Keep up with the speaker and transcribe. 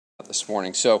this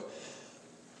morning. So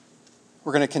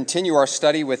we're going to continue our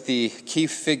study with the key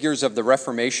figures of the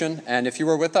Reformation. And if you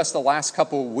were with us the last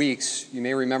couple of weeks, you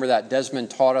may remember that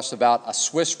Desmond taught us about a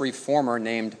Swiss reformer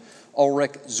named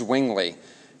Ulrich Zwingli.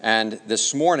 And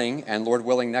this morning, and Lord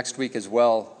willing next week as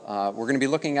well, we're going to be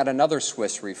looking at another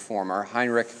Swiss reformer,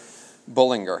 Heinrich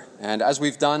Bullinger. And as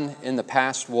we've done in the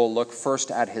past, we'll look first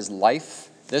at his life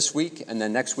this week, and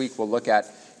then next week we'll look at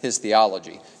his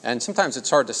theology. And sometimes it's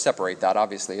hard to separate that.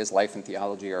 Obviously, his life and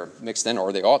theology are mixed in,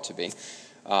 or they ought to be.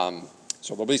 So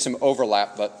there'll be some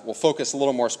overlap, but we'll focus a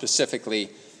little more specifically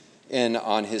in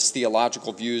on his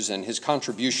theological views and his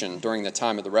contribution during the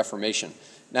time of the Reformation.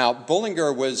 Now,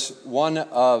 Bullinger was one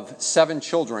of 7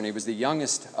 children. He was the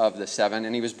youngest of the 7,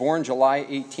 and he was born July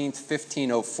 18th,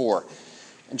 1504.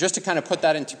 And just to kind of put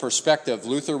that into perspective,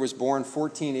 Luther was born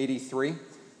 1483.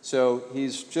 So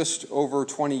he's just over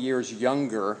 20 years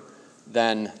younger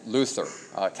than Luther.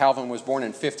 Calvin was born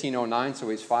in 1509, so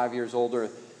he's 5 years older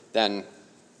than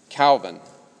Calvin.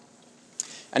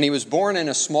 And he was born in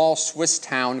a small Swiss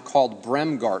town called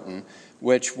Bremgarten,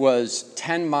 which was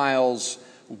 10 miles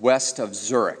west of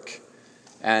Zurich.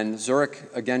 And Zurich,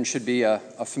 again, should be a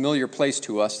familiar place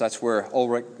to us. That's where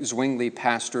Ulrich Zwingli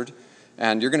pastored.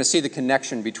 And you're going to see the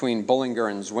connection between Bullinger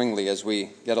and Zwingli as we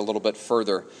get a little bit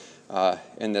further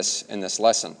in this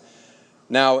lesson.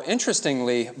 Now,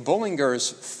 interestingly, Bullinger's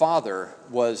father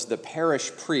was the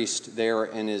parish priest there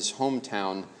in his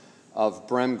hometown of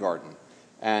Bremgarten.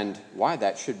 And why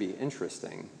that should be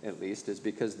interesting, at least, is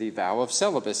because the vow of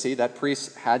celibacy that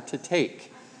priests had to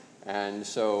take. And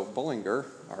so Bullinger,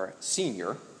 our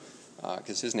senior,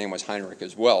 because his name was Heinrich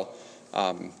as well,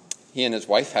 he and his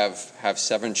wife have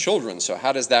 7 children. So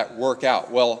how does that work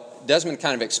out? Well, Desmond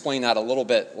kind of explained that a little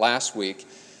bit last week,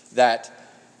 that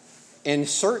in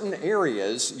certain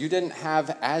areas, you didn't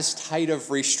have as tight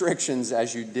of restrictions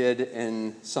as you did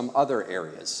in some other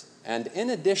areas. And in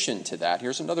addition to that,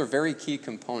 here's another very key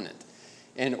component.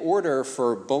 In order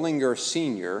for Bullinger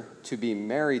Sr. to be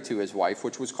married to his wife,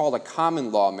 which was called a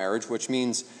common law marriage, which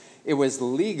means it was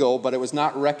legal, but it was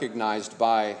not recognized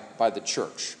by the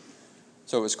church.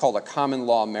 So it was called a common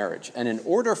law marriage. And in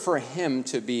order for him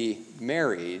to be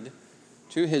married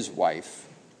to his wife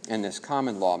in this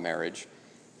common law marriage,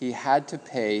 he had to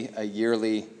pay a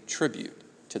yearly tribute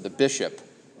to the bishop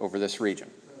over this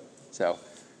region. So,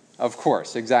 of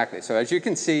course, exactly. So as you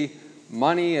can see,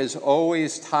 money is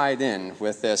always tied in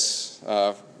with this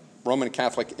Roman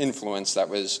Catholic influence that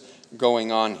was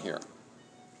going on here.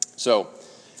 So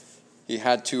he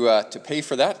had to pay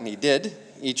for that, and he did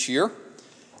each year.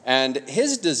 And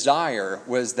his desire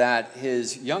was that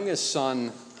his youngest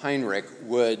son, Heinrich,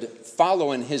 would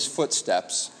follow in his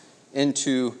footsteps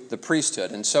into the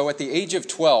priesthood. And so at the age of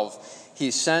 12,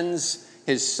 he sends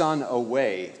his son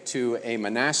away to a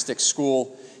monastic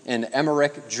school in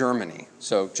Emmerich, Germany.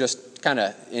 So just kind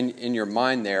of in your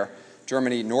mind there,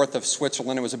 Germany, north of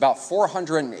Switzerland. It was about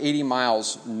 480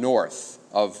 miles north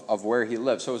of where he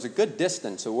lived. So it was a good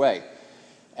distance away.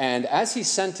 And as he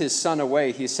sent his son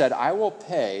away, he said, "I will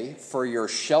pay for your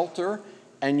shelter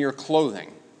and your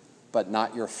clothing, but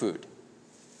not your food."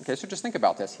 Okay, so just think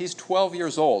about this. He's 12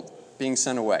 years old being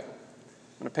sent away.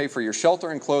 "I'm going to pay for your shelter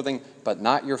and clothing, but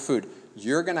not your food.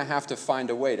 You're going to have to find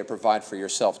a way to provide for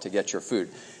yourself to get your food."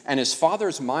 And his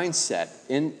father's mindset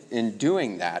in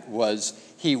doing that was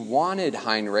he wanted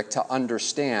Heinrich to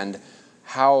understand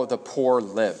how the poor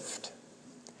lived.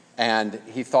 And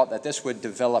he thought that this would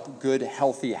develop good,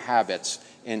 healthy habits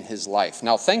in his life.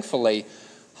 Now, thankfully,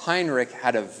 Heinrich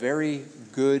had a very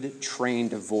good,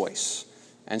 trained voice.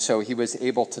 And so he was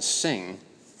able to sing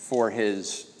for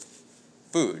his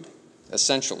food,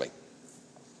 essentially.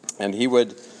 And he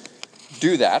would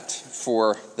do that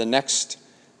for the next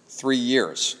 3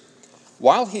 years.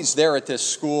 While he's there at this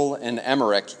school in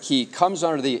Emmerich, he comes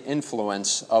under the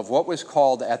influence of what was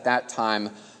called at that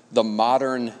time the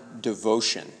modern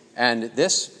devotion. And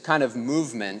this kind of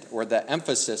movement, or the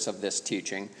emphasis of this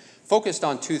teaching, focused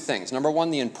on 2 things. Number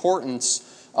 1, the importance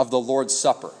of the Lord's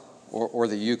Supper, or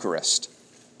the Eucharist.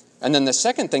 And then the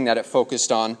second thing that it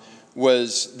focused on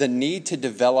was the need to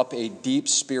develop a deep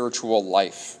spiritual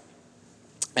life.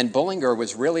 And Bullinger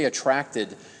was really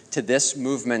attracted to this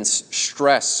movement's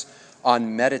stress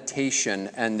on meditation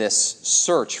and this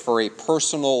search for a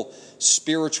personal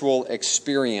spiritual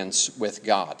experience with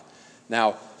God.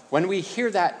 Now, when we hear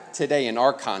that today in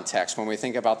our context, when we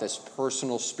think about this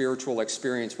personal spiritual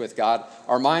experience with God,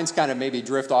 our minds kind of maybe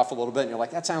drift off a little bit, and you're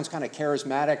like, that sounds kind of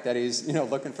charismatic, that he's,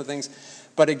 looking for things.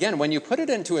 But again, when you put it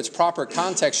into its proper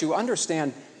context, you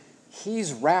understand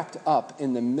he's wrapped up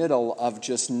in the middle of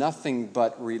just nothing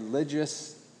but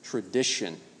religious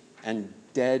tradition and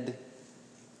dead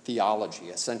theology,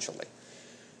 essentially.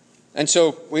 And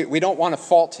so we don't want to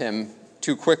fault him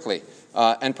too quickly.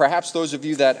 And perhaps those of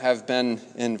you that have been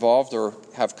involved or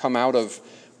have come out of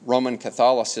Roman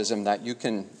Catholicism, that you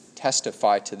can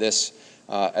testify to this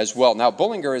as well. Now,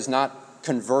 Bullinger is not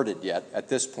converted yet at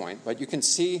this point, but you can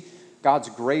see God's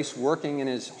grace working in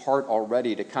his heart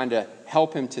already to kind of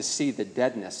help him to see the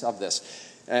deadness of this.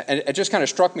 And it just kind of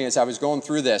struck me as I was going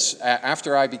through this.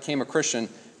 After I became a Christian,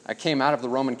 I came out of the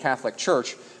Roman Catholic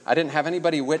Church. I didn't have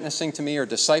anybody witnessing to me or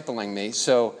discipling me,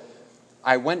 so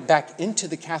I went back into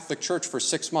the Catholic Church for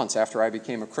 6 months after I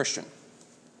became a Christian.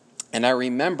 And I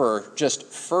remember just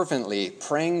fervently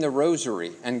praying the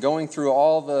rosary and going through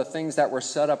all the things that were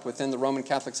set up within the Roman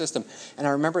Catholic system. And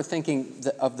I remember thinking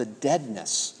of the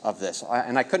deadness of this.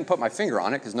 And I couldn't put my finger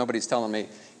on it because nobody's telling me,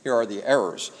 here are the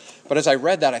errors. But as I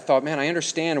read that, I thought, man, I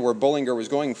understand where Bullinger was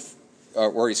going,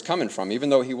 where he's coming from. Even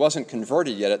though he wasn't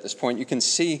converted yet at this point, you can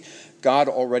see God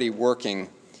already working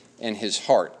in his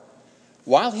heart.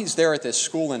 While he's there at this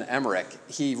school in Emmerich,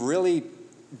 he really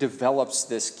develops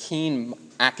this keen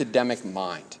academic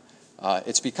mind.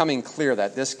 It's becoming clear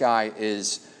that this guy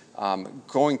is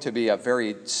going to be a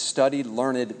very studied,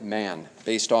 learned man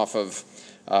based off of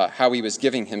how he was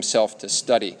giving himself to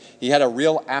study. He had a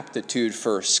real aptitude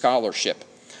for scholarship.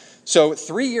 So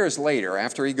 3 years later,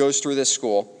 after he goes through this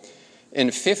school, in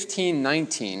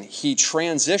 1519, he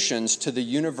transitions to the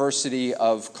University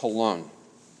of Cologne.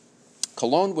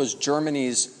 Cologne was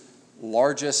Germany's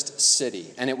largest city,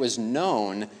 and it was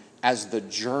known as the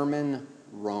German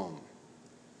Rome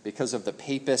because of the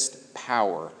papist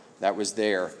power that was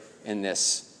there in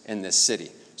this city.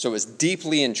 So it was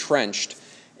deeply entrenched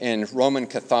in Roman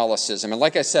Catholicism. And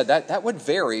like I said, that would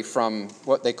vary from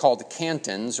what they called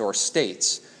cantons or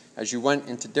states. As you went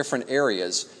into different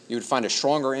areas, you would find a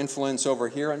stronger influence over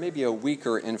here and maybe a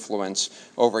weaker influence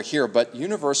over here. But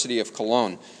University of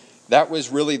Cologne, that was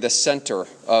really the center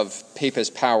of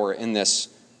papist power in this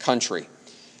country.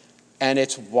 And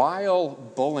it's while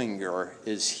Bullinger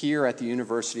is here at the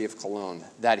University of Cologne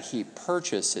that he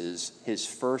purchases his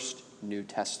first New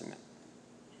Testament.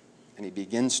 And he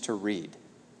begins to read.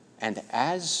 And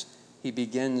as he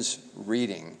begins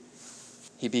reading,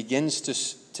 he begins to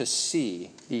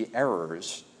see the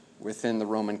errors within the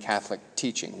Roman Catholic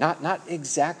teaching. Not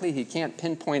exactly, he can't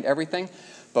pinpoint everything,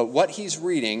 but what he's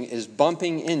reading is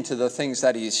bumping into the things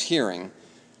that he's hearing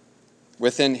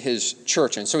within his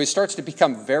church. And so he starts to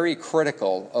become very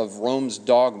critical of Rome's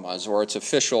dogmas or its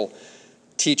official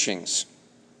teachings.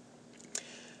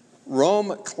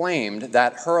 Rome claimed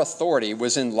that her authority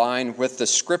was in line with the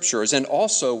scriptures and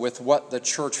also with what the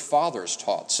church fathers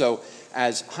taught. So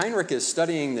as Heinrich is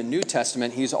studying the New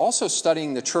Testament, he's also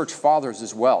studying the church fathers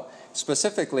as well,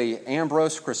 specifically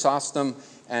Ambrose, Chrysostom,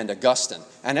 and Augustine.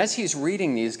 And as he's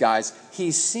reading these guys,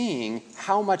 he's seeing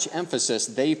how much emphasis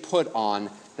they put on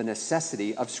the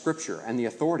necessity of Scripture and the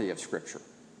authority of Scripture.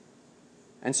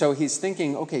 And so he's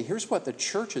thinking, okay, here's what the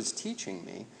church is teaching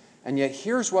me, and yet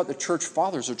here's what the church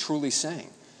fathers are truly saying,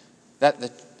 that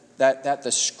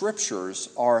the Scriptures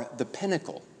are the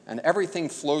pinnacle, and everything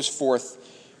flows forth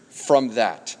from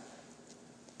that.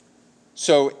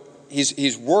 So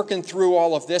he's working through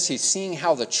all of this. He's seeing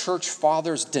how the church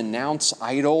fathers denounce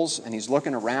idols, and he's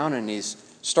looking around and he's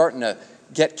starting to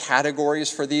get categories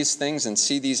for these things and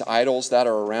see these idols that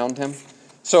are around him.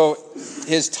 So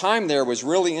his time there was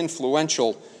really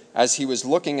influential as he was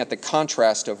looking at the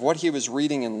contrast of what he was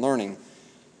reading and learning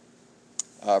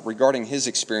regarding his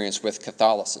experience with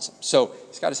Catholicism. So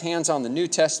he's got his hands on the New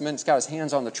Testament, he's got his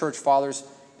hands on the church fathers,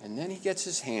 and then he gets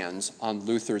his hands on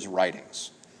Luther's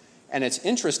writings. And it's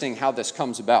interesting how this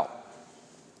comes about.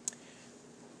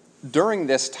 During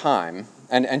this time,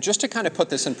 and just to kind of put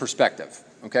this in perspective,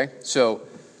 okay? So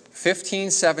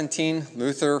 1517,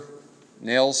 Luther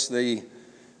nails the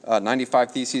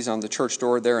 95 Theses on the church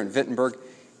door there in Wittenberg.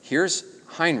 Here's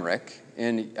Heinrich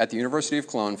at the University of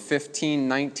Cologne,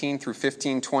 1519 through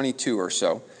 1522 or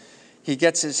so. He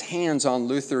gets his hands on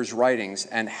Luther's writings,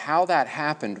 and how that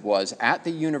happened was at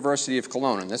the University of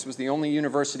Cologne, and this was the only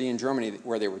university in Germany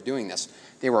where they were doing this,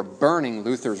 they were burning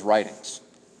Luther's writings.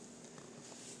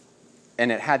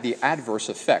 And it had the adverse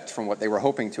effect from what they were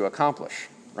hoping to accomplish,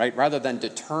 right? Rather than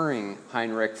deterring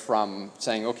Heinrich from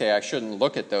saying, okay, I shouldn't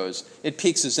look at those, it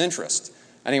piques his interest.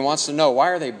 And he wants to know, why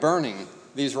are they burning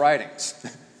these writings?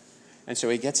 And so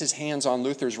he gets his hands on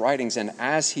Luther's writings, and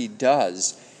as he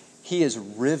does, he is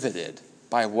riveted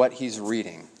by what he's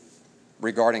reading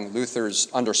regarding Luther's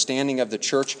understanding of the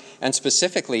church and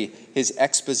specifically his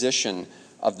exposition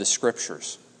of the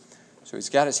scriptures. So he's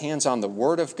got his hands on the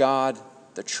Word of God,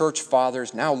 the church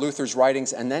fathers, now Luther's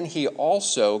writings, and then he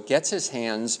also gets his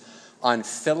hands on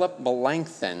Philip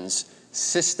Melanchthon's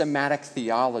systematic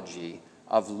theology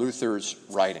of Luther's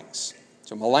writings.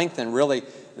 So Melanchthon really,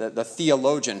 the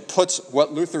theologian, puts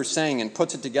what Luther's saying and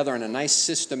puts it together in a nice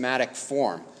systematic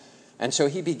form. And so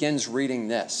he begins reading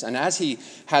this. And as he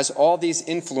has all these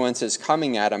influences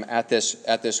coming at him at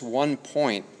this one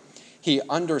point, he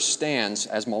understands,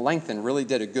 as Melanchthon really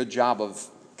did a good job of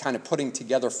kind of putting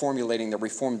together, formulating the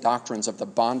Reformed doctrines of the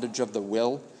bondage of the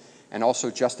will and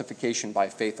also justification by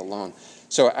faith alone.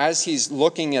 So as he's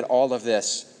looking at all of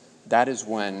this, that is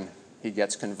when he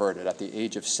gets converted at the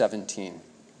age of 17.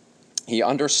 He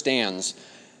understands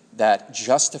that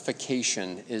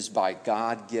justification is by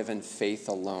God-given faith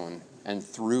alone and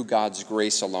through God's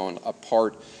grace alone,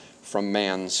 apart from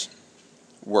man's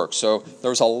work. So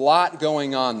there's a lot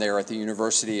going on there at the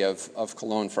University of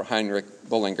Cologne for Heinrich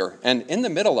Bullinger. And in the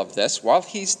middle of this, while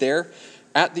he's there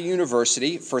at the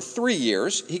university for 3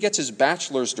 years, he gets his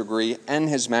bachelor's degree and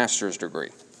his master's degree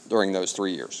during those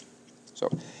 3 years. So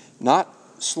not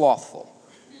slothful.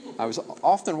 I was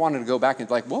often wanted to go back and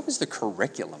be like, what was the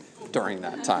curriculum during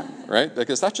that time, right?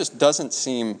 Because that just doesn't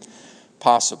seem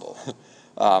possible.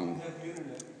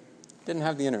 Didn't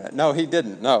have the internet. No, he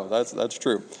didn't. No, that's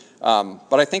true.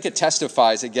 But I think it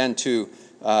testifies, again, to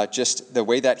just the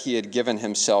way that he had given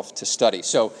himself to study.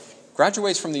 So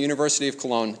graduates from the University of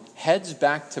Cologne, heads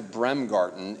back to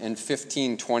Bremgarten in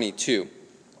 1522.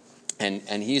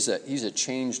 And he's a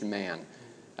changed man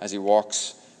as he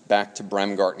walks back to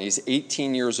Bremgarten. He's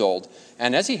 18 years old.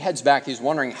 And as he heads back, he's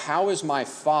wondering, how is my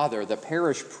father, the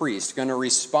parish priest, going to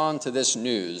respond to this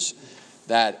news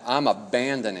that I'm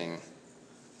abandoning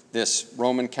this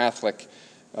Roman Catholic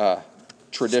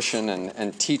tradition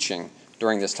and teaching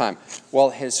during this time?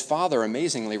 Well, his father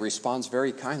amazingly responds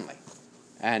very kindly.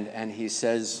 And he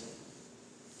says,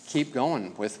 keep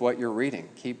going with what you're reading.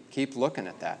 Keep looking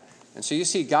at that. And so you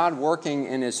see God working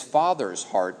in his father's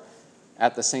heart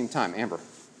at the same time. Amber.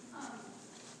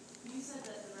 You said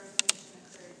that the Reformation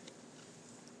occurred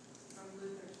from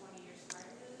Luther 20 years prior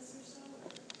to this or so?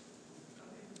 Okay.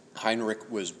 Heinrich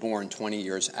was born 20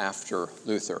 years after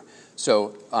Luther.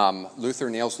 So Luther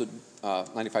nails the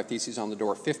 95 Theses on the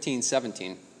door,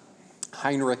 1517.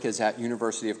 Heinrich is at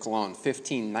University of Cologne,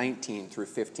 1519 through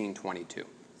 1522.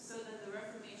 So that the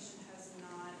Reformation has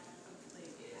not,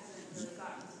 it hasn't really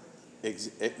gotten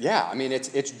to it yet. Yeah, I mean,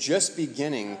 it's just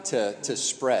beginning to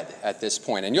spread at this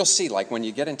point. And you'll see, like, when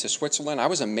you get into Switzerland, I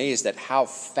was amazed at how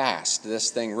fast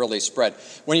this thing really spread.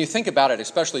 When you think about it,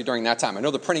 especially during that time, I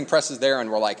know the printing press is there,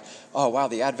 and we're like, oh, wow,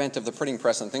 the advent of the printing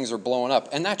press, and things are blowing up.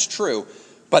 And that's true,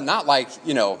 but not like,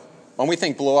 when we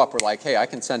think blow up, we're like, hey, I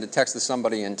can send a text to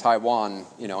somebody in Taiwan,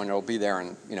 and it'll be there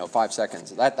in, 5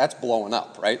 seconds. That's blowing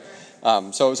up, right?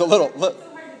 So it was a little... It's so hard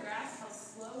to grasp how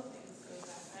slow things go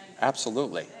back then.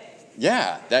 Absolutely.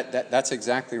 Yeah, that's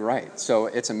exactly right. So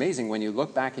it's amazing when you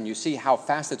look back and you see how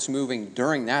fast it's moving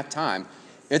during that time.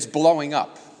 It's blowing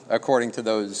up according to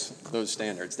those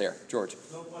standards there. George.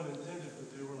 No pun intended,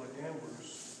 but they were like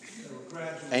ambers. They were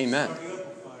gradually Amen. starting up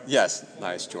a fire. Yes,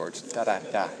 nice, George.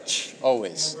 Da-da-da.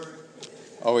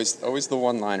 Always the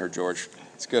one-liner, George.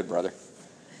 It's good, brother.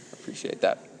 Appreciate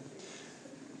that.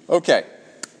 Okay.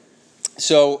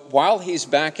 So while he's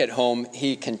back at home,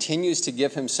 he continues to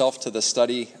give himself to the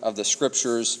study of the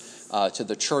Scriptures, to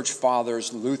the Church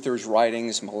Fathers, Luther's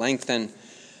writings, Melanchthon.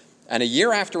 And a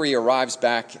year after he arrives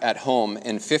back at home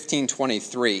in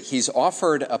 1523, he's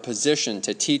offered a position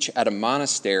to teach at a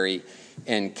monastery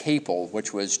in Kappel,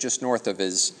 which was just north of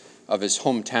his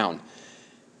hometown.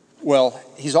 Well,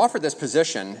 he's offered this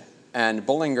position, and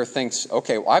Bullinger thinks,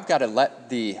 okay, well, I've got to let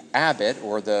the abbot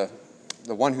or the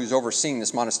one who's overseeing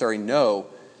this monastery know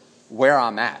where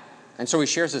I'm at. And so he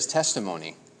shares his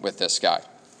testimony with this guy.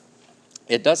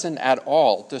 It doesn't at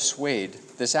all dissuade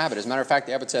this abbot. As a matter of fact,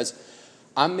 the abbot says,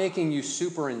 I'm making you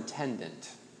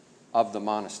superintendent of the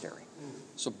monastery.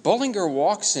 So Bullinger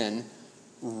walks in,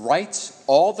 writes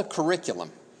all the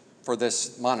curriculum for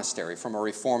this monastery from a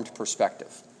Reformed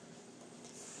perspective.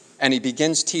 And he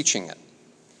begins teaching it.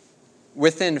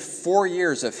 Within 4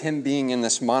 years of him being in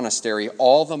this monastery,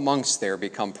 all the monks there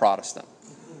become Protestant.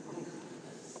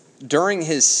 During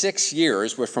his 6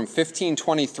 years, from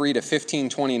 1523 to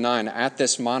 1529 at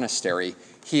this monastery,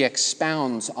 he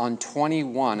expounds on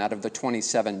 21 out of the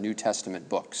 27 New Testament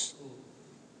books.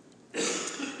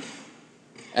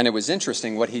 And it was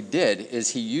interesting, what he did is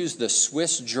he used the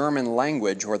Swiss German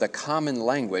language or the common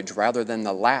language rather than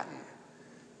the Latin,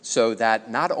 so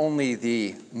that not only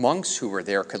the monks who were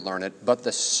there could learn it, but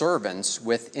the servants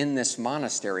within this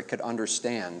monastery could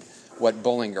understand what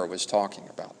Bullinger was talking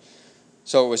about.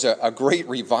 So it was a great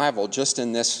revival just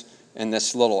in this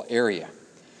little area.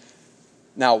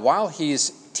 Now, while he's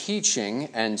teaching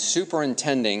and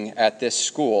superintending at this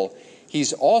school,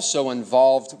 he's also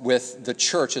involved with the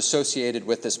church associated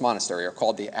with this monastery, or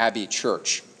called the Abbey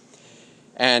Church.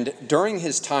 And during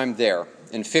his time there,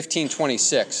 in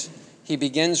 1526, he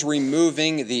begins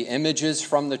removing the images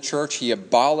from the church. He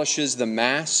abolishes the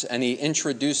Mass, and he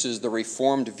introduces the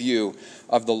Reformed view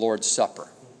of the Lord's Supper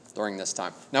during this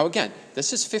time. Now again,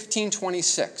 this is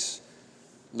 1526.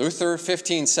 Luther,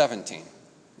 1517.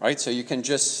 Right? So you can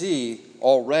just see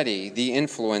already the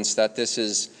influence that this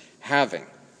is having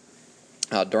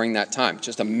during that time.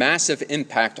 Just a massive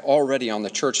impact already on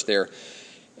the church there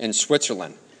in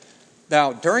Switzerland.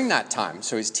 Now, during that time,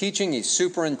 so he's teaching, he's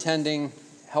superintending,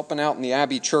 helping out in the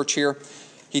Abbey Church here.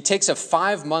 He takes a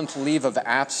 5-month leave of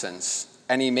absence,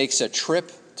 and he makes a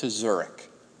trip to Zurich.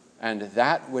 And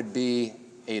that would be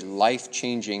a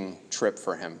life-changing trip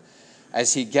for him.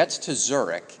 As he gets to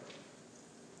Zurich,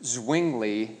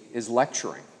 Zwingli is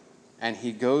lecturing, and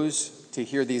he goes to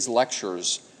hear these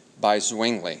lectures by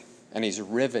Zwingli, and he's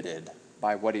riveted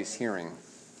by what he's hearing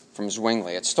from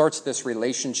Zwingli. It starts this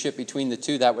relationship between the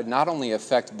two that would not only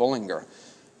affect Bullinger,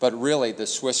 but really the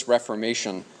Swiss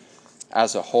Reformation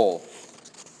as a whole.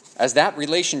 As that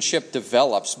relationship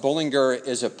develops, Bullinger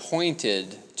is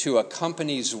appointed to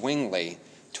accompany Zwingli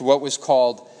to what was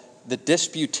called the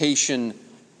Disputation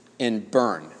in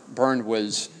Bern. Bern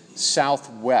was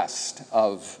southwest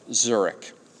of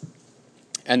Zurich.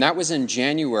 And that was in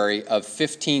January of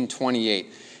 1528.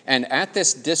 And at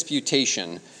this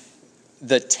disputation,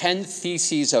 the 10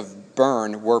 Theses of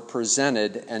Bern were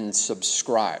presented and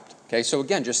subscribed. Okay, so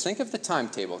again, just think of the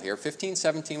timetable here.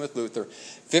 1517 with Luther.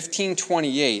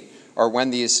 1528 are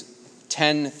when these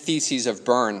 10 Theses of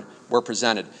Bern were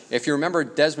presented. If you remember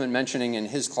Desmond mentioning in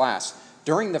his class,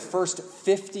 during the first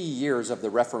 50 years of the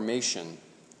Reformation,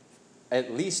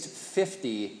 at least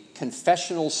 50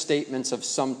 confessional statements of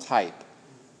some type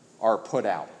are put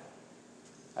out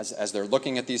as they're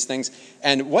looking at these things.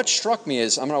 And what struck me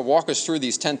is, I'm going to walk us through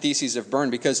these 10 Theses of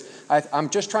Bern, because I'm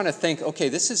just trying to think, okay,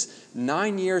 this is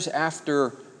 11 years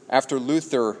after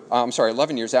Luther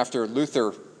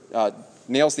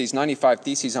nails these 95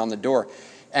 Theses on the door.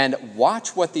 And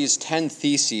watch what these 10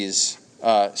 Theses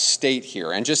state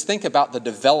here. And just think about the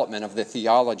development of the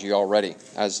theology already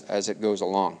as it goes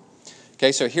along.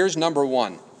 Okay, so here's number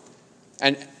 1.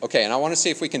 And I want to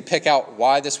see if we can pick out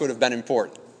why this would have been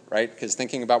important, right? Because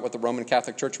thinking about what the Roman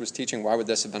Catholic Church was teaching, why would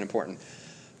this have been important?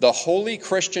 The Holy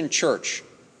Christian Church,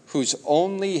 whose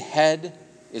only head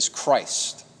is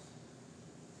Christ,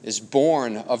 is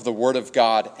born of the Word of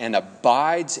God and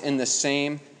abides in the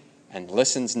same, and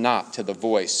listens not to the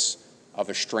voice of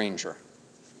a stranger.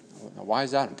 Now, why is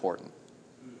that important?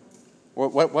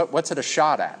 What's it a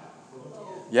shot at?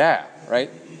 Yeah,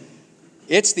 right?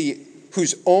 It's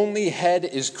whose only head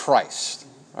is Christ,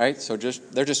 right? So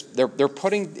they're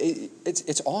putting,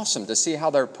 it's awesome to see how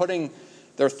they're putting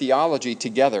their theology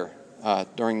together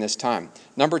during this time.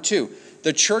 Number 2,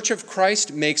 the Church of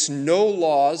Christ makes no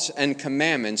laws and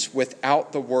commandments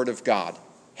without the Word of God.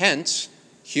 Hence,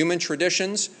 human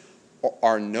traditions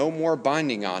are no more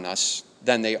binding on us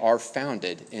than they are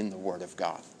founded in the Word of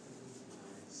God.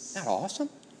 Isn't that awesome?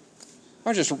 I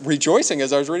was just rejoicing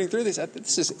as I was reading through this.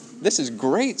 This is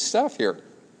great stuff here.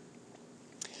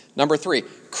 Number 3,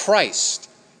 Christ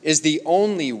is the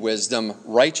only wisdom,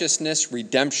 righteousness,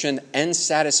 redemption, and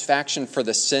satisfaction for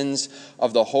the sins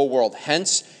of the whole world.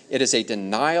 Hence, it is a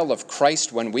denial of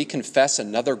Christ when we confess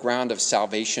another ground of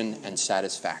salvation and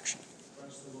satisfaction.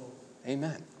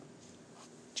 Amen.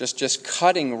 Just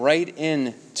cutting right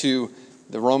into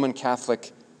the Roman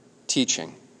Catholic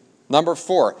teaching. Number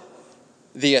 4,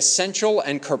 the essential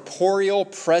and corporeal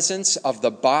presence of the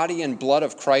body and blood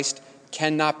of Christ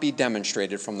cannot be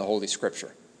demonstrated from the Holy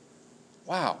Scripture.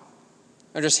 Wow.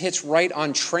 It just hits right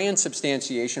on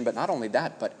transubstantiation, but not only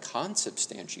that, but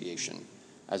consubstantiation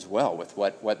as well with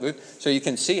what Luther. So you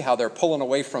can see how they're pulling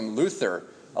away from Luther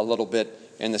a little bit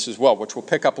in this as well, which we'll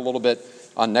pick up a little bit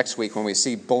on next week when we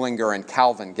see Bullinger and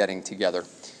Calvin getting together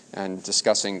and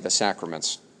discussing the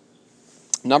sacraments.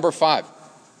 Number 5,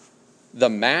 the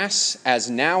Mass as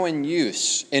now in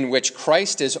use, in which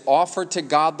Christ is offered to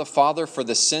God the Father for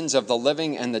the sins of the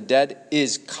living and the dead,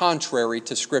 is contrary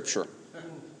to Scripture.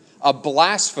 A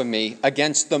blasphemy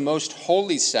against the most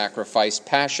holy sacrifice,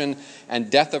 passion, and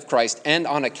death of Christ, and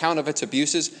on account of its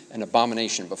abuses, an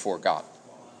abomination before God.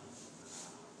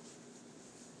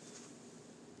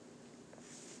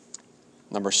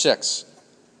 Number 6,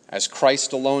 as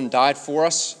Christ alone died for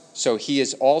us, so he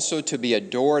is also to be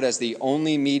adored as the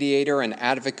only mediator and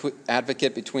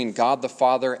advocate between God the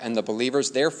Father and the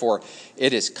believers. Therefore,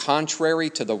 it is contrary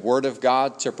to the Word of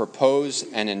God to propose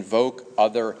and invoke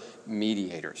other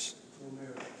mediators.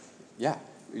 Amen. Yeah.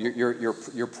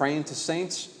 You're praying to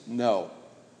saints? No.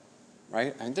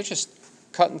 Right? And they're just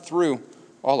cutting through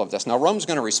all of this. Now, Rome's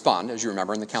going to respond, as you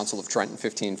remember, in the Council of Trent in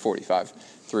 1545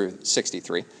 through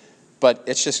 63. But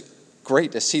it's just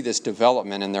great to see this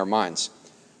development in their minds.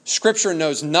 Scripture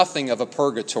knows nothing of a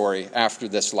purgatory after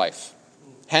this life.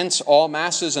 Hence, all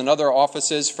masses and other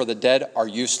offices for the dead are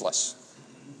useless.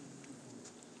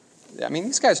 I mean,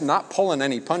 these guys are not pulling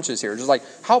any punches here. Just like,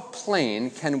 how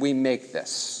plain can we make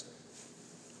this?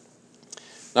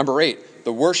 Number 8,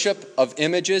 the worship of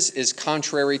images is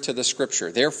contrary to the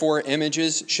Scripture. Therefore,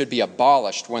 images should be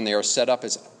abolished when they are set up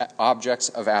as objects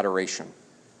of adoration.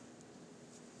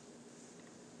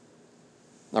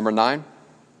 Number 9,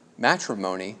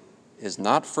 matrimony is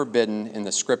not forbidden in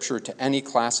the Scripture to any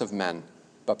class of men,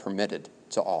 but permitted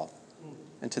to all.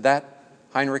 And to that,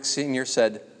 Heinrich Sr.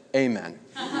 said, Amen.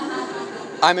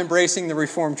 I'm embracing the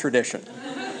Reformed tradition.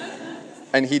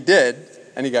 And he did,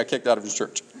 and he got kicked out of his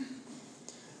church,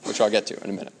 which I'll get to in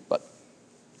a minute. But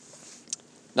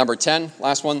number 10,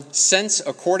 last one. Since,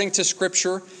 according to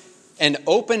Scripture, an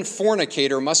open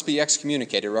fornicator must be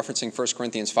excommunicated, referencing 1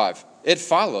 Corinthians 5. It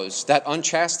follows that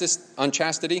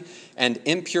unchastity and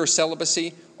impure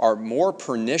celibacy are more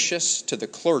pernicious to the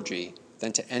clergy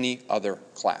than to any other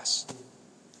class.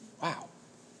 Wow.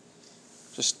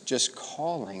 Just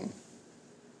calling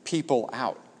people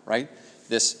out, right?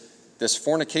 This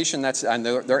fornication, and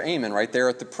they're aiming right there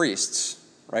at the priests,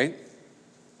 right?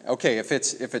 Okay, if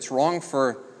it's wrong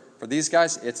for these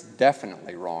guys, it's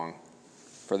definitely wrong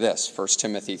for this. 1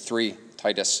 Timothy 3,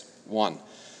 Titus 1.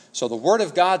 So the Word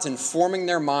of God's informing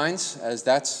their minds as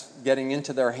that's getting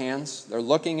into their hands. They're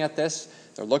looking at this.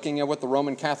 They're looking at what the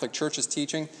Roman Catholic Church is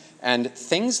teaching. And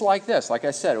things like this, like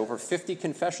I said, over 50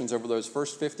 confessions over those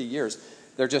first 50 years,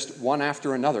 they're just one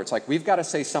after another. It's like, we've got to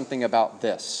say something about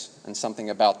this and something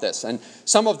about this. And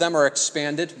some of them are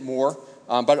expanded more,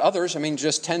 but others,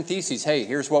 just 10 theses. Hey,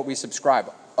 here's what we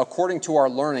subscribe. According to our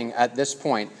learning at this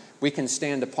point, we can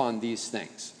stand upon these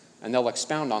things. And they'll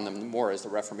expound on them more as the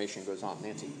Reformation goes on.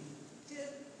 Nancy? Did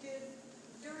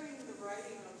during the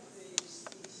writing of these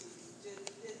theses, did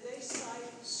they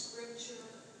cite Scripture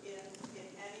in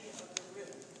any of the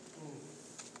written?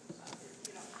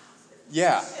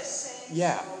 Yeah. It's just saying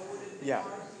Yeah. so, would it be Yeah.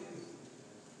 argued?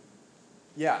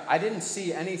 Yeah, I didn't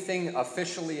see anything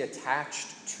officially attached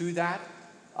to that.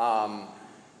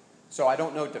 So I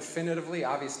don't know definitively.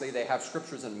 Obviously, they have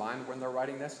scriptures in mind when they're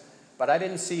writing this. But I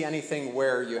didn't see anything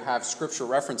where you have scripture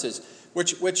references,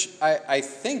 which I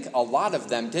think a lot of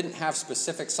them didn't have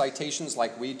specific citations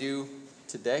like we do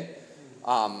today.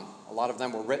 A lot of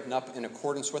them were written up in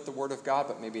accordance with the Word of God,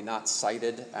 but maybe not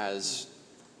cited as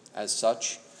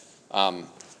such.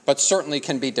 But certainly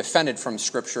can be defended from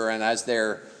Scripture, and as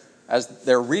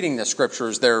they're reading the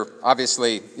Scriptures, they're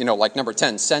obviously, like number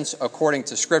 10, sense according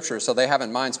to Scripture. So they have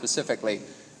in mind specifically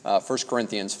 1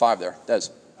 Corinthians 5 there. Des?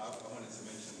 I wanted to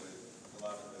mention with a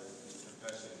lot of the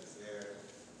confessions, they're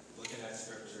looking at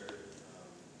Scripture,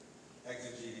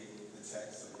 exegeting the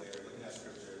text, so they're looking at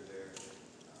Scripture, they're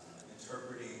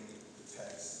interpreting the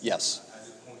text Yes. As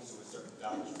it points to a certain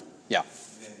doctrine. Yeah. And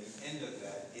then the end of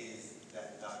that is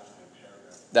that doctrine and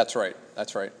paragraph. That's right.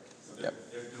 So they're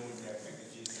doing their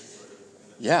exegesis sort of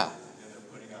in the Yeah. and then they're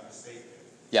putting out a statement.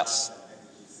 Yes. Not an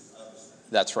exegesis of the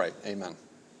statement. That's right. Amen.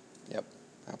 Yep.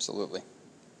 Absolutely.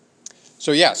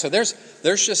 So yeah. So there's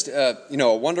just a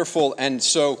wonderful, and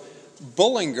so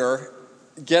Bullinger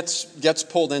gets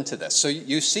pulled into this. So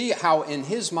you see how in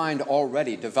his mind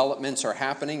already developments are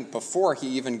happening before he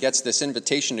even gets this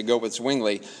invitation to go with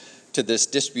Zwingli to this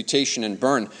disputation in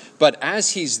Bern. But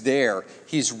as he's there,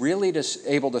 he's really just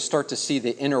able to start to see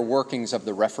the inner workings of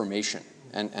the Reformation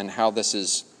and how this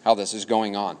is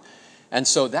going on. And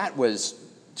so that was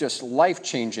just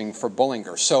life-changing for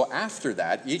Bullinger. So after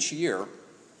that, each year,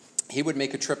 he would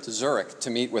make a trip to Zurich to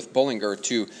meet with Bullinger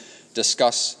to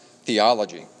discuss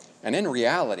theology. And in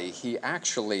reality, he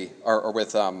actually, or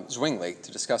with Zwingli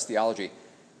to discuss theology,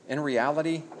 in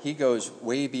reality, he goes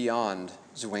way beyond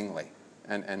Zwingli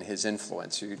and his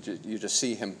influence. You just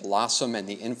see him blossom and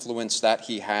the influence that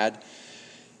he had.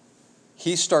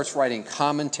 He starts writing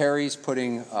commentaries,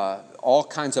 putting all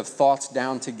kinds of thoughts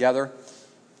down together.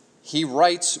 He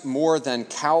writes more than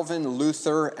Calvin,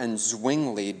 Luther, and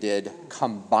Zwingli did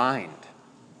combined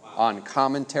on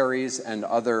commentaries and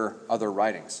other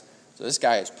writings. So this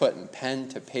guy is putting pen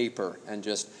to paper, and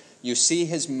just you see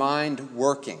his mind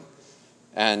working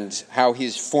and how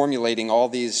he's formulating all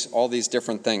these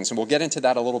different things. And we'll get into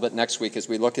that a little bit next week as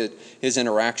we look at his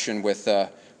interaction with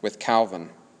Calvin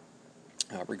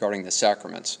regarding the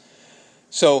sacraments.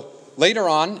 So later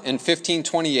on in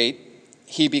 1528,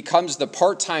 he becomes the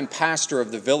part-time pastor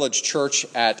of the village church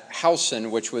at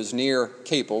Hausen, which was near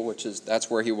Kapel, that's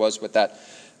where he was with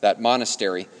that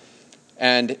monastery.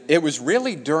 And it was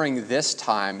really during this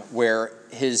time where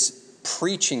his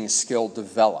preaching skill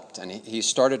developed, and he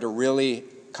started to really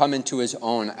come into his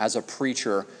own as a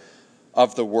preacher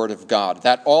of the Word of God.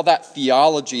 All that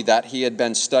theology that he had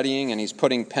been studying and he's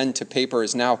putting pen to paper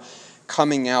is now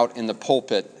coming out in the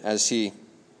pulpit as he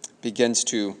begins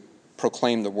to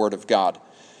proclaim the Word of God.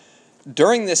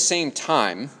 During this same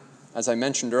time, as I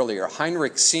mentioned earlier,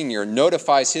 Heinrich Sr.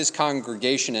 notifies his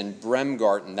congregation in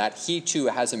Bremgarten that he too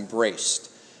has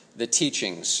embraced the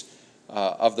teachings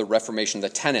of the Reformation, the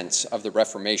tenets of the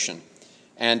Reformation.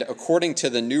 And according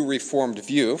to the new Reformed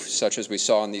view, such as we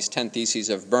saw in these 10 Theses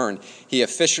of Bern, he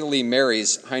officially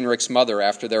marries Heinrich's mother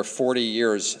after their 40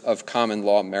 years of common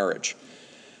law marriage.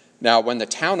 Now, when the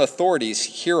town authorities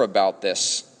hear about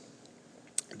this,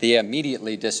 they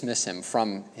immediately dismiss him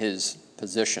from his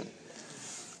position.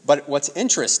 But what's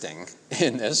interesting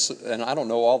in this, and I don't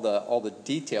know all the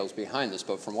details behind this,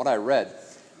 but from what I read,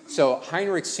 so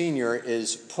Heinrich Sr.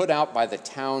 is put out by the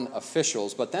town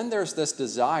officials, but then there's this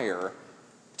desire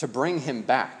to bring him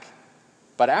back.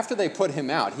 But after they put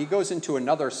him out, he goes into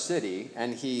another city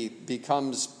and he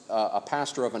becomes a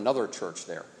pastor of another church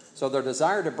there. So their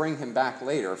desire to bring him back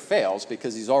later fails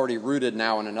because he's already rooted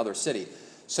now in another city.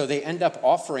 So they end up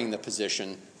offering the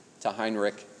position to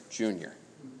Heinrich Jr.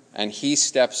 And he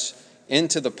steps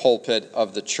into the pulpit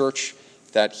of the church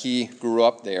that he grew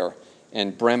up there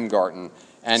in Bremgarten.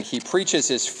 And he preaches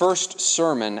his first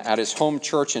sermon at his home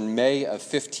church in May of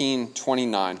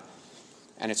 1529.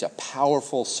 And it's a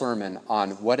powerful sermon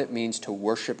on what it means to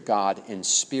worship God in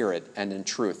spirit and in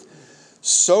truth.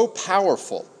 So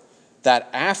powerful that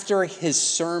after his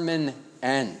sermon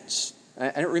ends,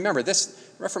 and remember, this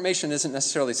Reformation isn't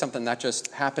necessarily something that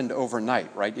just happened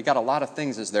overnight, right? You got a lot of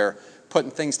things as they're putting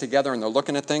things together and they're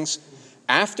looking at things.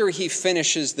 After he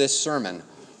finishes this sermon,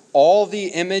 all the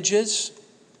images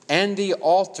and the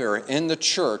altar in the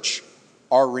church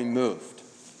are removed.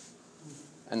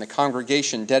 And the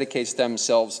congregation dedicates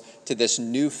themselves to this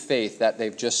new faith that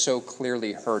they've just so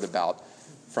clearly heard about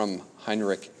from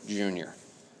Heinrich Jr.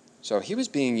 So he was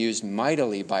being used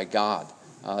mightily by God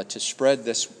to spread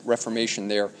this Reformation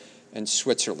there in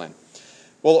Switzerland.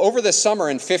 Well, over the summer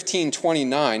in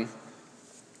 1529,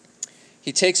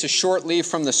 he takes a short leave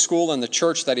from the school and the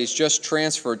church that he's just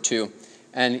transferred to,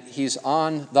 and he's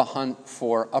on the hunt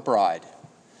for a bride.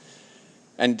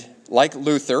 And like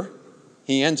Luther,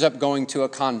 he ends up going to a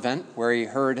convent where he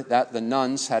heard that the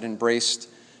nuns had embraced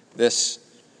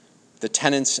the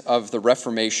tenets of the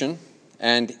Reformation,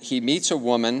 and he meets a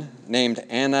woman named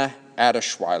Anna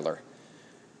Adeschweiler.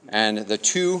 And the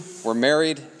two were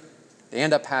married. They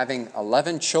end up having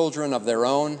 11 children of their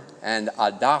own and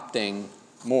adopting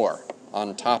more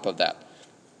on top of that.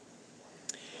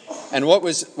 And what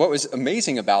was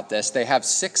amazing about this, they have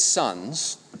 6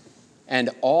 sons, and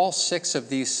all 6 of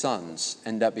these sons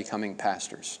end up becoming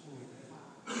pastors.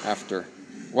 After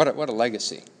what a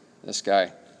legacy this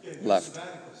guy left.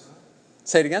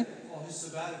 Say it again? All his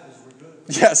sabbaticals were good.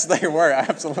 Yes, they were,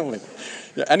 absolutely.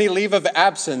 Yeah, any leave of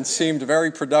absence seemed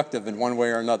very productive in one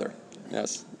way or another.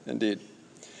 Yes, indeed.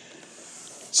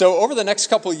 So over the next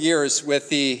couple of years, with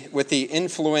the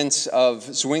influence of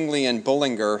Zwingli and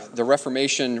Bullinger, the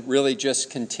Reformation really just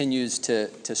continues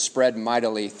to spread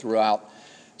mightily throughout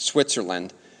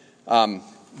Switzerland.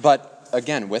 But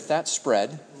again, with that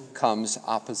spread comes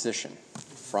opposition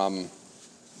from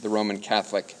the Roman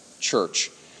Catholic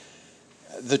Church.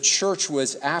 The church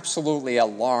was absolutely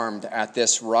alarmed at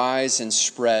this rise and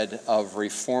spread of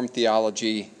Reformed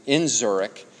theology in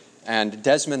Zurich. And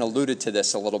Desmond alluded to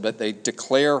this a little bit. They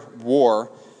declare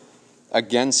war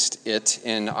against it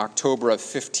in October of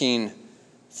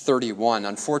 1531.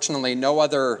 Unfortunately, no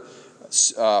other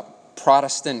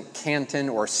Protestant canton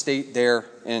or state there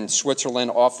in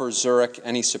Switzerland offers Zurich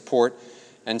any support.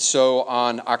 And so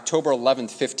on October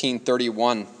 11th,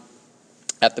 1531,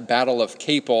 at the Battle of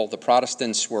Kapel, the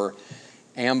Protestants were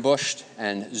ambushed,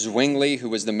 and Zwingli, who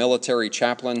was the military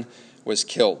chaplain, was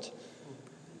killed.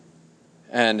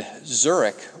 And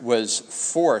Zurich was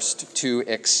forced to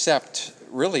accept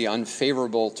really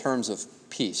unfavorable terms of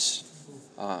peace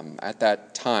at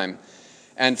that time.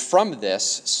 And from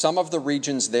this, some of the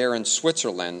regions there in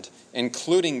Switzerland,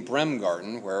 including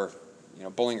Bremgarten, where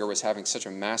Bullinger was having such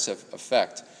a massive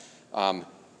effect,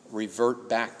 revert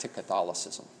back to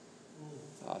Catholicism.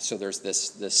 So there's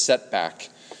this setback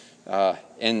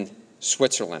in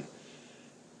Switzerland.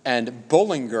 And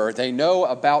Bullinger, they know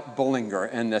about Bullinger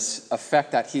and this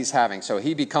effect that he's having. So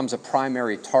he becomes a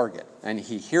primary target. And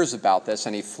he hears about this,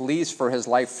 and he flees for his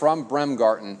life from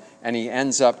Bremgarten, and he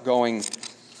ends up going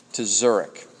to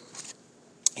Zurich.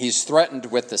 He's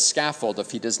threatened with the scaffold if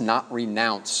he does not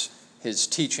renounce his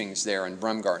teachings there in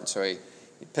Bremgarten. So he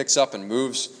picks up and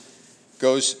moves,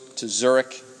 goes to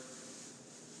Zurich.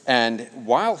 And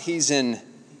while he's in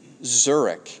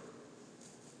Zurich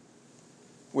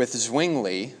with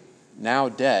Zwingli, now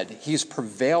dead, he's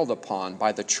prevailed upon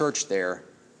by the church there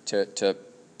to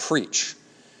preach.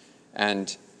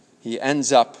 And he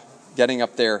ends up getting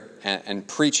up there and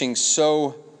preaching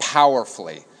so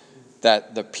powerfully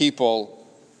that the people,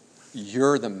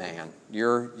 you're the man.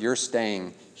 You're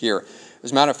staying here.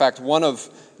 As a matter of fact, one of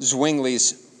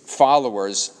Zwingli's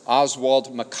followers,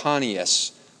 Oswald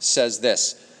Macanius, says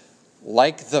this: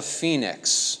 like the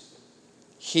phoenix,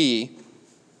 he,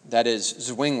 that is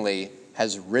Zwingli,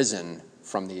 has risen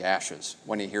from the ashes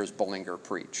when he hears Bullinger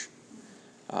preach.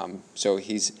 So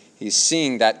he's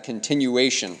seeing that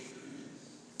continuation.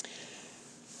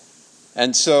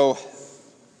 And so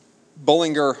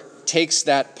Bullinger takes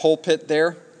that pulpit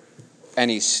there,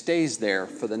 and he stays there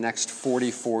for the next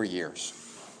 44 years.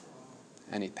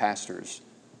 And he pastors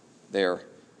there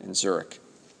in Zurich.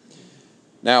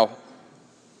 Now,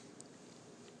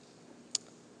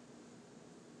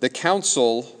 the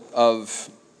council of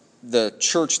the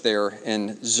church there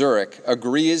in Zurich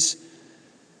agrees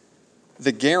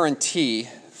the guarantee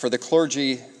for the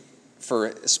clergy,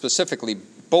 for specifically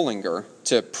Bullinger,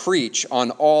 to preach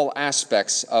on all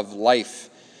aspects of life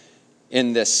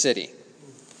in this city.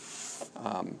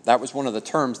 That was one of the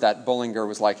terms that Bullinger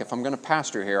was like, if I'm going to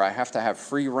pastor here, I have to have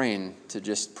free reign to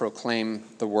just proclaim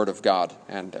the word of God.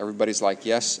 And everybody's like,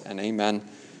 yes and amen.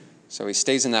 So he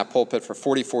stays in that pulpit for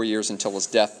 44 years until his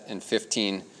death in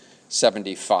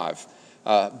 1575.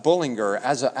 Bullinger,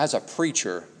 as a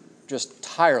preacher, just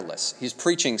tireless. He's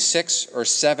preaching 6 or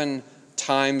 7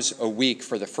 times a week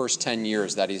for the first 10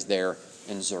 years that he's there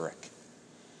in Zurich.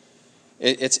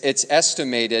 It's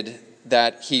estimated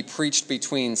that he preached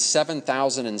between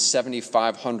 7,000 and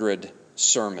 7,500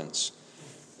 sermons.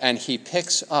 And he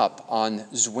picks up on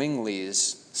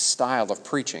Zwingli's style of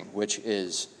preaching, which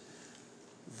is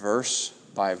verse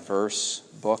by verse,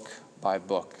 book by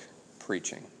book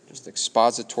preaching, just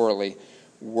expositorily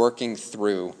working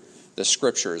through the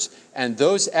scriptures. And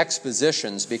those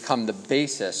expositions become the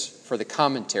basis for the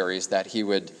commentaries that he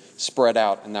would spread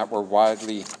out and that were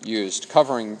widely used,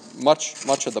 covering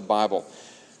much of the Bible.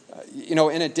 In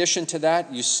addition to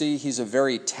that, you see he's a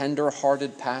very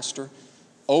tender-hearted pastor,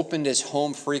 opened his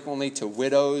home frequently to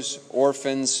widows,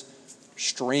 orphans,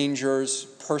 strangers,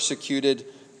 persecuted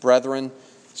brethren.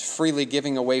 He's freely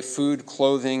giving away food,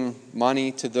 clothing,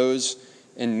 money to those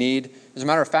in need. As a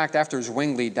matter of fact, after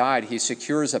Zwingli died, he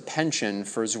secures a pension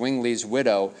for Zwingli's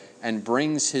widow and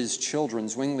brings his children,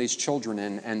 Zwingli's children,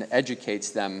 in and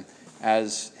educates them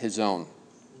as his own.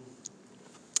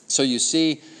 So you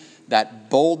see that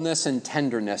boldness and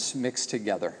tenderness mixed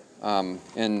together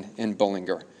in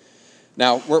Bullinger.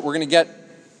 Now, we're going to get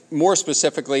more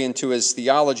specifically into his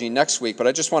theology next week, but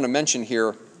I just want to mention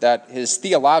here that his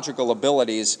theological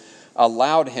abilities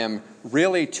allowed him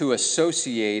really to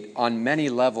associate on many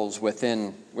levels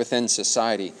within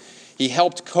society. He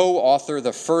helped co-author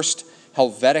the first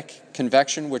Helvetic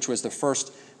Convection, which was the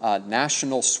first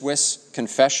national Swiss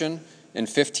confession in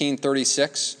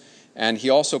 1536. And he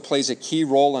also plays a key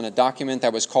role in a document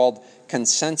that was called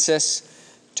Consensus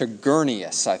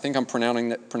Togurnius. I think I'm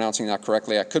pronouncing that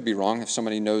correctly. I could be wrong if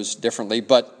somebody knows differently.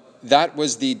 But that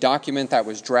was the document that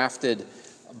was drafted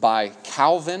by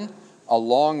Calvin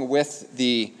along with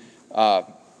the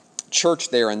church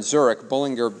there in Zurich,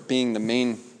 Bullinger being the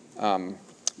main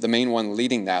one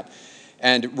leading that.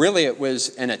 And really it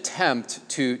was an attempt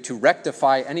to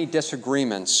rectify any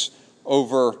disagreements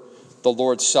over the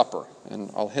Lord's Supper.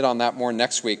 And I'll hit on that more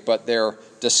next week, but there are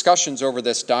discussions over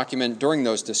this document. During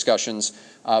those discussions,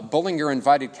 Bullinger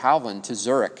invited Calvin to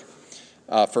Zurich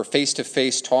for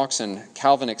face-to-face talks, and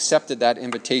Calvin accepted that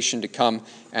invitation to come,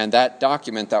 and that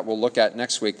document that we'll look at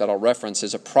next week that I'll reference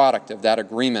is a product of that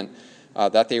agreement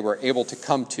that they were able to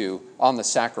come to on the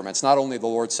sacraments, not only the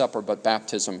Lord's Supper, but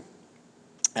baptism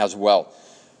as well.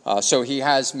 So he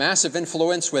has massive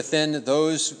influence within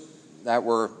those that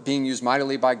were being used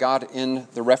mightily by God in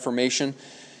the Reformation.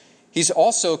 He's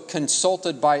also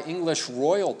consulted by English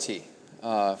royalty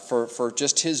for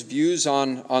just his views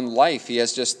on life. He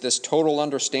has just this total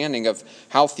understanding of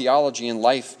how theology and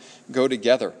life go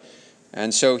together.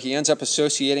 And so he ends up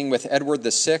associating with Edward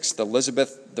VI,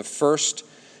 Elizabeth I,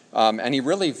 And he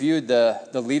really viewed the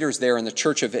leaders there in the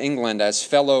Church of England as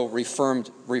fellow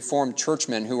Reformed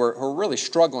churchmen who were really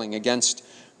struggling against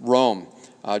Rome,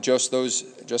 just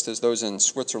as those in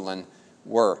Switzerland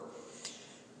were.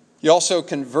 He also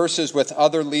converses with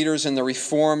other leaders in the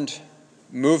Reformed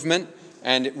movement,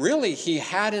 and really he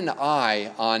had an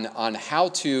eye on how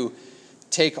to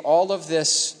take all of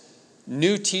this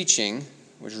new teaching,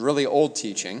 which is really old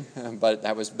teaching, but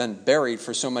that was been buried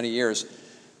for so many years,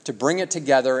 to bring it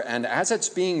together, and as it's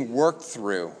being worked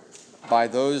through by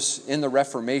those in the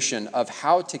Reformation of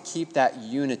how to keep that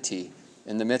unity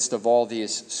in the midst of all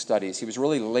these studies. He was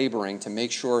really laboring to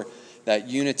make sure that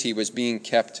unity was being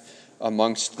kept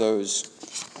amongst those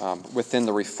within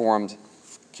the Reformed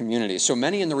community. So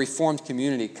many in the Reformed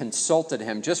community consulted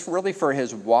him just really for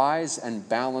his wise and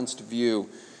balanced view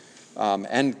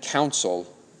and counsel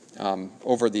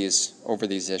over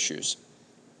these issues.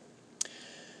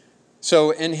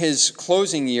 So in his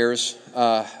closing years,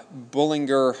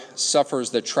 Bullinger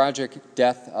suffers the tragic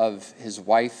death of his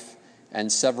wife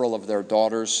and several of their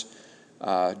daughters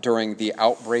during the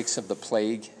outbreaks of the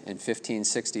plague in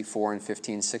 1564 and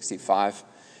 1565.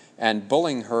 And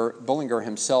Bullinger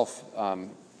himself,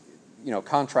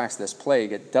 contracts this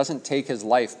plague. It doesn't take his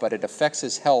life, but it affects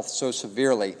his health so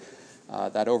severely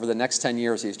that over the next 10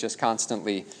 years, he's just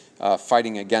constantly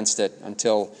fighting against it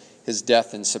until his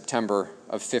death in September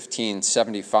of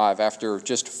 1575, after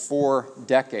just 4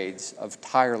 decades of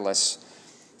tireless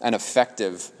and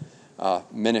effective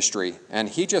ministry. And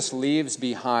he just leaves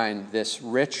behind this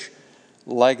rich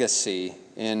legacy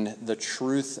in the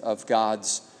truth of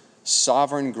God's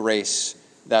sovereign grace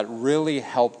that really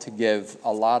helped to give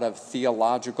a lot of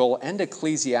theological and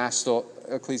ecclesiastical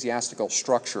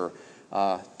structure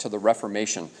to the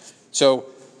Reformation. So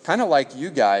kind of like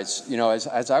you guys,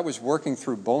 as I was working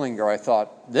through Bullinger, I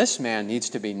thought, this man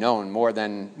needs to be known more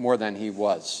than he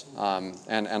was.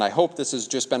 And I hope this has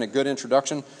just been a good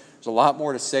introduction. There's a lot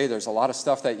more to say. There's a lot of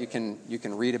stuff that you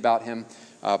can read about him.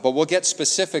 But we'll get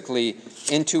specifically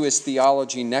into his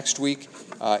theology next week.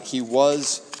 He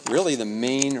was really the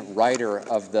main writer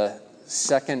of the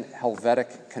Second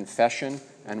Helvetic Confession,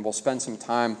 and we'll spend some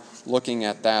time looking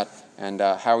at that and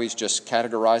how he's just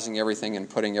categorizing everything and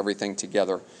putting everything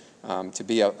together to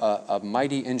be a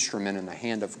mighty instrument in the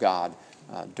hand of God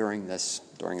during this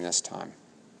time.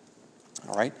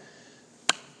 All right?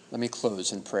 Let me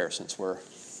close in prayer since we're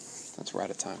out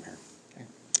of time here. Okay.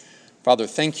 Father,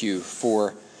 thank you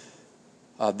for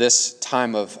this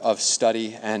time of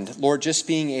study, and Lord, just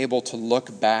being able to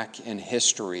look back in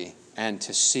history and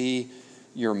to see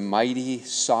your mighty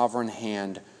sovereign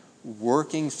hand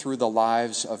working through the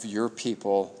lives of your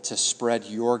people to spread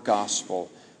your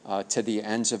gospel to the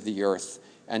ends of the earth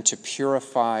and to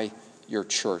purify your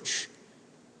church.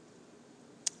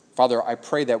 Father, I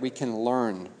pray that we can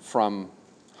learn from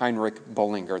Heinrich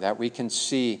Bullinger, that we can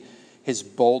see his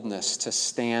boldness to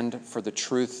stand for the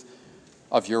truth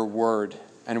of your word,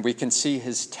 and we can see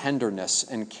his tenderness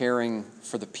in caring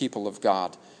for the people of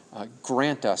God.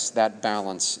 Grant us that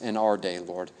balance in our day,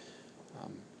 Lord,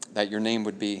 that your name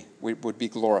would be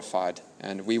glorified,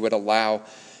 and we would allow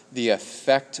the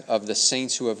effect of the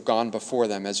saints who have gone before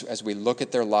them as we look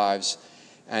at their lives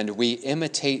and we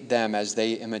imitate them as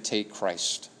they imitate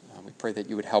Christ. We pray that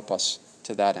you would help us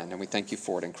to that end, and we thank you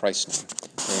for it in Christ's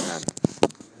name. Amen.